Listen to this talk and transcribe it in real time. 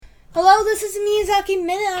Hello, this is the Miyazaki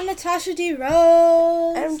Minute. I'm Natasha D.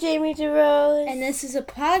 Rose. I'm Jamie D. Rose. And this is a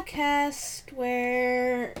podcast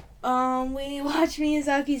where we watch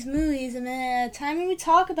Miyazaki's movies a minute at a time and we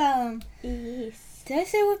talk about them. Yes. Did I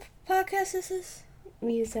say what podcast this is?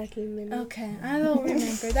 Miyazaki Minute. Okay, I don't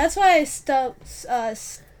remember. That's why I stuttered.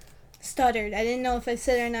 I didn't know if I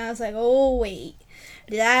said it or not. I was like, oh, wait.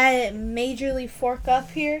 Did I majorly fork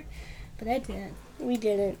up here? But I didn't. We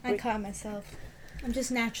didn't. I caught myself. I'm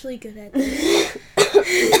just naturally good at this.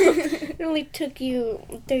 It only took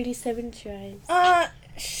you 37 tries.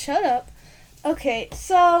 Shut up. Okay,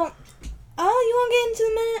 so, you want to get into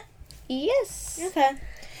the minute? Yes. Okay.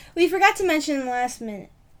 We forgot to mention in the last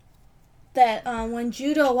minute that when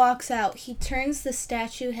Judo walks out, he turns the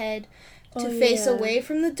statue head to face away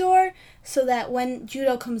from the door so that when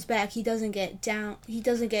Judo comes back, he doesn't get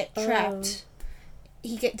trapped.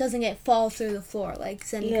 He doesn't get fall through the floor like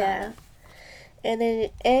Zenigata. Yeah. And then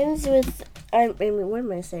it ends with, what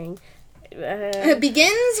am I saying? It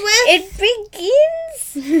begins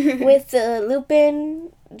with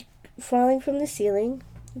Lupin falling from the ceiling,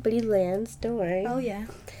 but he lands, don't worry. Oh, yeah.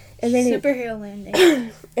 And then superhero landing.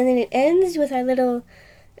 And then it ends with our little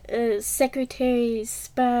secretary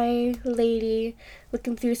spy lady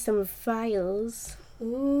looking through some files.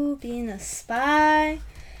 Ooh, being a spy.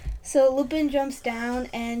 So Lupin jumps down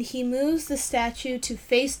and he moves the statue to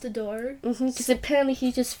face the door. Because apparently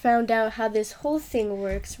he just found out how this whole thing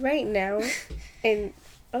works right now. And,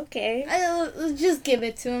 okay. Just give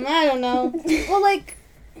it to him. I don't know. Well,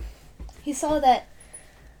 he saw that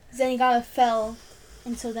Zenigata fell,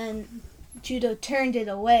 and so then Judo turned it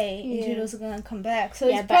away, and Judo's going to come back. So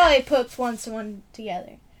he probably puts one to one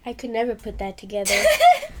together. I could never put that together.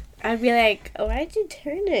 I'd be like, why'd you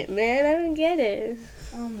turn it, man? I don't get it.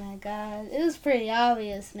 Oh my god. It was pretty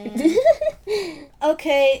obvious, man.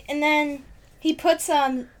 Okay, and then he puts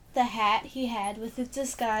on the hat he had with his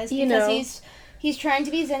disguise because he's trying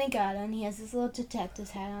to be Zenigata and he has this little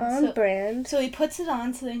detective's hat on. On brand. So he puts it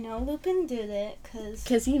on so they know Lupin did it because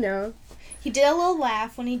he did a little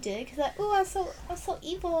laugh when he did it because like, ooh, I'm so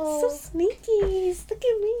evil. So sneaky. Look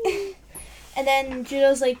at me. And then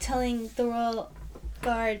Judo's telling the royal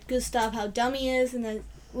guard Gustav how dumb he is and that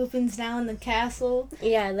Lupin's now in the castle.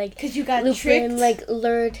 Yeah, because you got Lupin, tricked.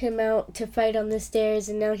 lured him out to fight on the stairs,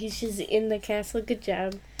 and now he's just in the castle. Good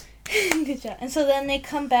job. Good job. And so then they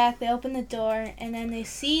come back, they open the door, and then they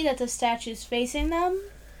see that the statue's facing them,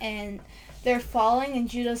 and they're falling, and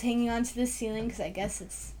Judo's hanging onto the ceiling, because I guess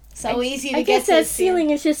it's so easy to get to the ceiling. I guess that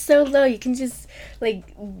ceiling is just so low, you can just,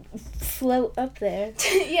 float up there.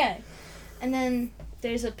 Yeah. And then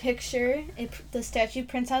there's a picture. The statue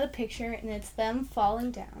prints out a picture, and it's them falling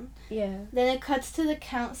down. Yeah. Then it cuts to the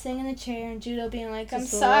Count sitting in the chair, and Judo being like, I'm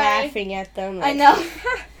just sorry. laughing at them. I know.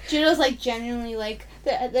 Judo's genuinely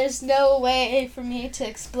there's no way for me to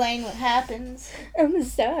explain what happens. I'm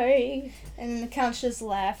sorry. And then the Count's just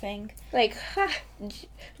laughing.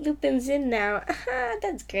 Lupin's in now.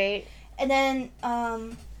 That's great. And then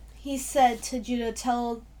he said to Judo,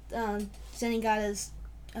 tell Zenigata's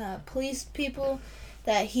police people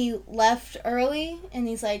that he left early, and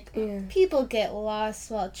he's like, people get lost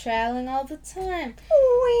while traveling all the time.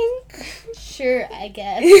 Wink. Sure, I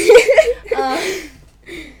guess.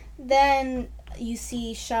 Then you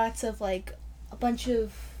see shots of a bunch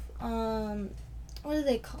of what do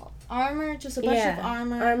they call armor? Just a bunch of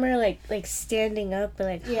armor. Armor standing up,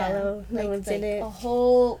 but hollow. No one's in it. A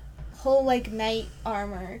whole knight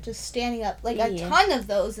armor just standing up, a ton of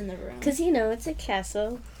those in the room. Because it's a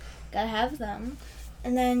castle. Gotta have them.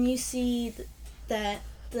 And then you see that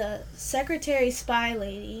the secretary spy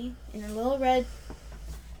lady in her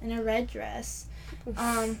red dress,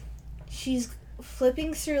 she's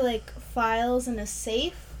flipping through files in a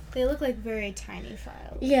safe. They look like very tiny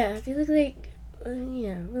files. Yeah, they look like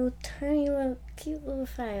little tiny, cute little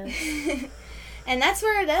files. And that's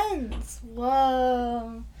where it ends.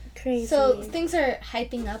 Whoa. Crazy. So things are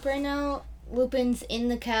hyping up right now. Lupin's in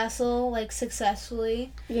the castle,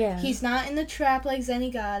 successfully. Yeah. He's not in the trap like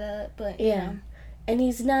Zenigata, but, And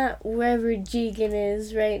he's not wherever Jigen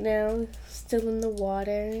is right now, still in the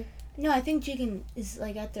water. No, I think Jigen is,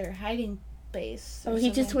 at their hiding base. Oh,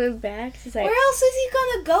 he just went back? He's where else is he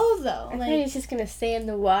gonna go, though? I thought he's just gonna stay in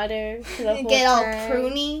the water for the whole get all time.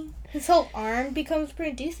 pruny. His whole arm becomes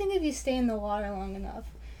pruny. Do you think if you stay in the water long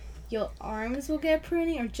enough, your arms will get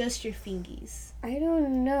pruny, or just your fingies? I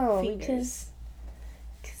don't know, Fingers.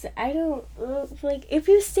 because I don't, if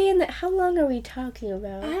you stay in that, how long are we talking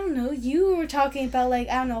about? I don't know, you were talking about,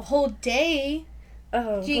 a whole day.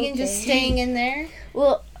 Oh, Jigen just staying in there.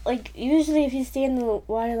 Well, like, usually if you stay in the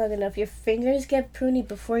water long enough, your fingers get pruny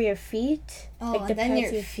before your feet. Oh, like and then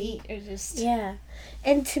pads your feet are just... Yeah.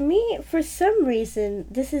 And to me, for some reason,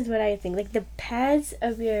 this is what I think. Like, the pads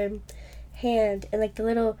of your hand and, like, the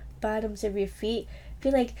little bottoms of your feet, I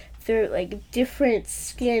feel like they're, like, different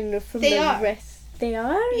skin from the rest. They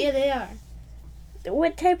are? Yeah, they are.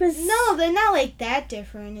 What type of... No, they're not, like, that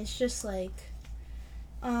different. It's just, like...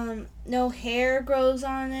 no hair grows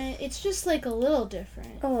on it. It's just, like, a little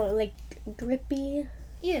different. Oh, like, grippy?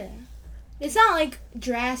 Yeah. It's not, like,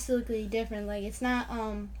 drastically different. Like, it's not,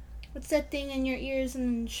 what's that thing in your ears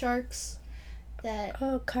and sharks? That...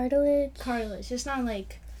 Oh, cartilage? Cartilage. It's not,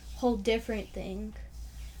 like, a whole different thing.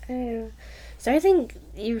 I don't know. So I think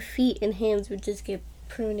your feet and hands would just get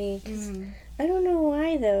pruny. I don't know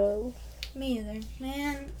why, though. Me either.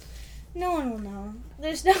 Man, no one will know.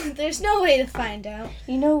 There's no way to find out.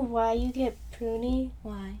 You know why you get pruny?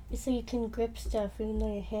 Why? It's so you can grip stuff even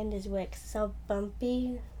though your hand is wet 'cause it's all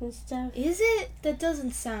bumpy and stuff. Is it? That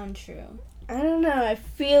doesn't sound true. I don't know. It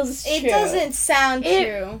feels true. It doesn't sound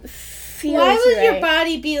true. Feels Why would right. your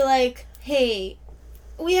body be like, hey,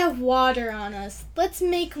 we have water on us. Let's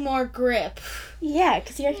make more grip. Yeah,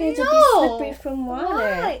 because your hands would be slippery from water.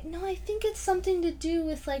 Why? No, I think it's something to do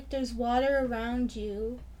with, like, there's water around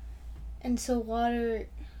you. And so water...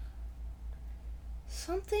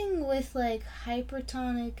 Something with, like,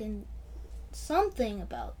 hypertonic and something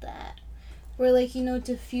about that. Where, like, you know,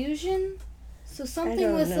 diffusion? So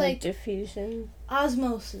something with, like... diffusion.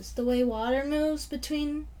 Osmosis. The way water moves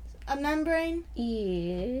between a membrane.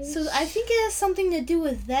 Yes. So I think it has something to do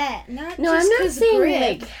with that. No, just I'm not saying, grip.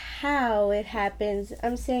 like, how it happens.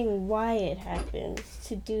 I'm saying why it happens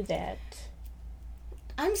to do that.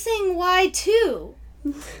 I'm saying why, too.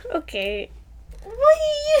 Okay.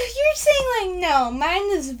 You're saying, like, no, mine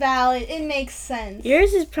is valid. It makes sense.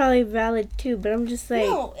 Yours is probably valid, too, but I'm just like...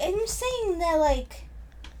 No, I'm saying that, like,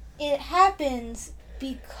 it happens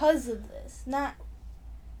because of this, not...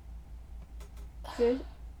 Here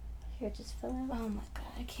just fell out. Oh, my God.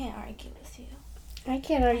 I can't argue with you. I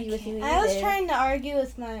can't argue with you either. I was trying to argue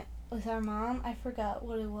with our mom. I forgot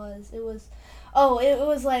what it was. It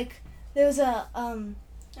was like there was a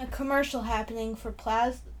commercial happening for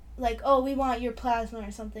plasma. Like, oh, we want your plasma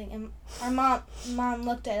or something. And our mom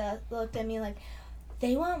looked at me like,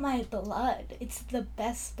 they want my blood. It's the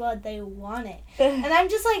best blood. They want it. And I'm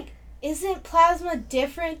just like, isn't plasma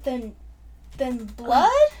different than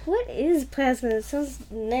blood? What is plasma? It sounds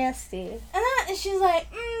nasty. And she's like,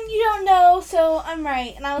 you don't know, so I'm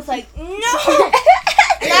right. And I was like, no. And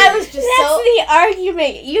I was just That's the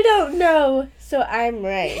argument. You don't know, so I'm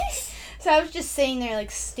right. So I was just sitting there,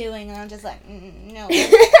 like, stewing, and I'm just like, no.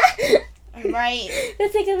 I'm right.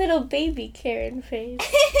 That's like a little baby Karen face.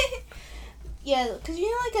 Yeah, because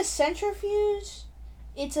you know, like, a centrifuge,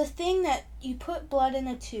 it's a thing that you put blood in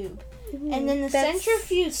a tube, and then the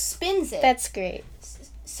centrifuge spins it. That's great.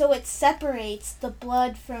 So it separates the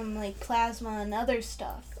blood from, like, plasma and other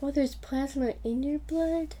stuff. Oh, there's plasma in your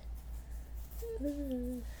blood?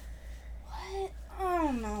 What? I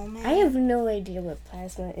don't know, man. I have no idea what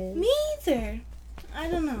plasma is. Me either. I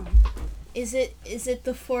don't know. Is it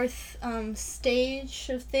the fourth stage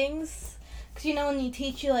of things? Because, you know, when you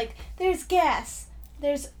teach you, like, there's gas,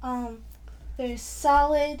 there's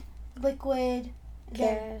solid, liquid,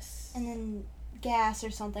 gas, and then gas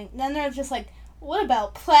or something. Then they're just like, what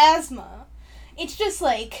about plasma? It's just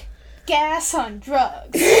like gas on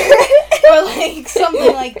drugs. Or like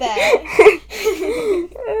something like that.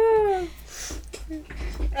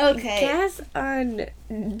 Okay. Gas on...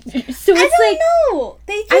 So I it's don't like... know.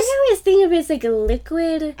 I always think of it as like a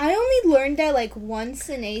liquid. I only learned that like once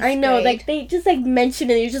in 8th grade. I know, like they just like mention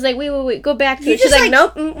it. You're just like, wait, go back to You it. She's just, like,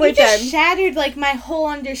 nope, we're you just done. shattered like my whole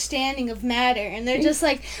understanding of matter, and they're just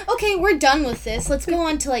like, okay, we're done with this. Let's go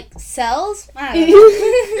on to like cells. I don't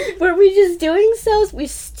know. Were we just doing cells? We're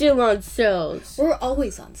still on cells. We're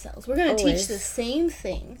always on cells. We're gonna Always. teach the same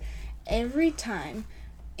thing every time,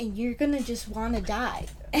 and you're gonna just want to die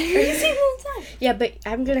every single time. Yeah, but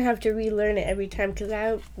I'm gonna have to relearn it every time because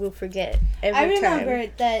I will forget every time. I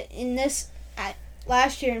remember that in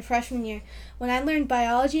last year in freshman year, when I learned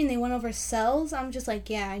biology and they went over cells, I'm just like,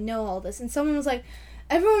 yeah, I know all this. And someone was like,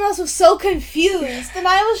 everyone else was so confused, and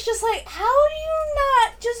I was just like, how do you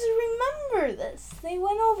not just remember this? They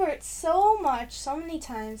went over it so much, so many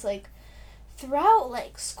times, like throughout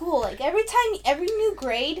like school, like every new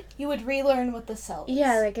grade, you would relearn what the cell is.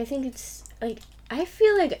 Yeah, like I think it's like I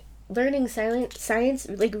feel like learning science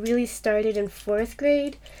like really started in 4th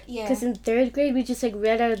grade. Yeah. Because in 3rd grade we just like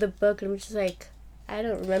read out of the book and we're just like, I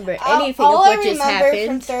don't remember anything of all what I just remember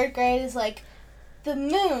happened. from 3rd grade is like the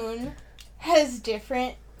moon has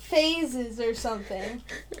different phases or something.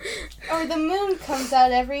 Or the moon comes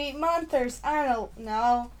out every month or I don't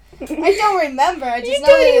know. I don't remember. I just know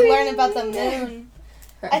that you learn about the moon.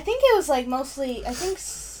 I think it was like mostly, I think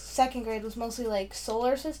second grade was mostly like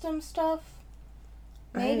solar system stuff.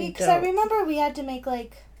 Maybe, because I remember we had to make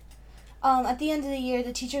like, at the end of the year,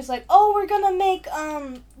 the teacher's like, oh, we're gonna make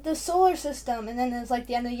the solar system. And then it was like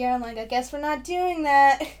the end of the year, I'm like, I guess we're not doing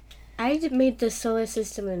that. I made the solar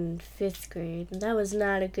system in 5th grade, and that was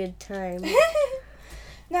not a good time.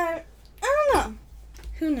 Now, I don't know.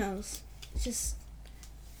 Who knows? Just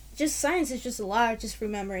science is just a lot of just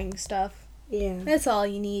remembering stuff. Yeah. That's all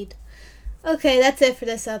you need. Okay, that's it for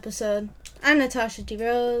this episode. I'm Natasha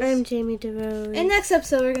DeRose. I'm Jamie DeRose. And next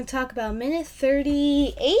episode, we're going to talk about minute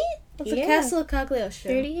 38? That's the Castle of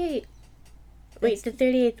Cagliostro. 38. Wait, the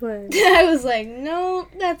 38th one. I was like, no,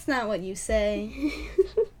 that's not what you say.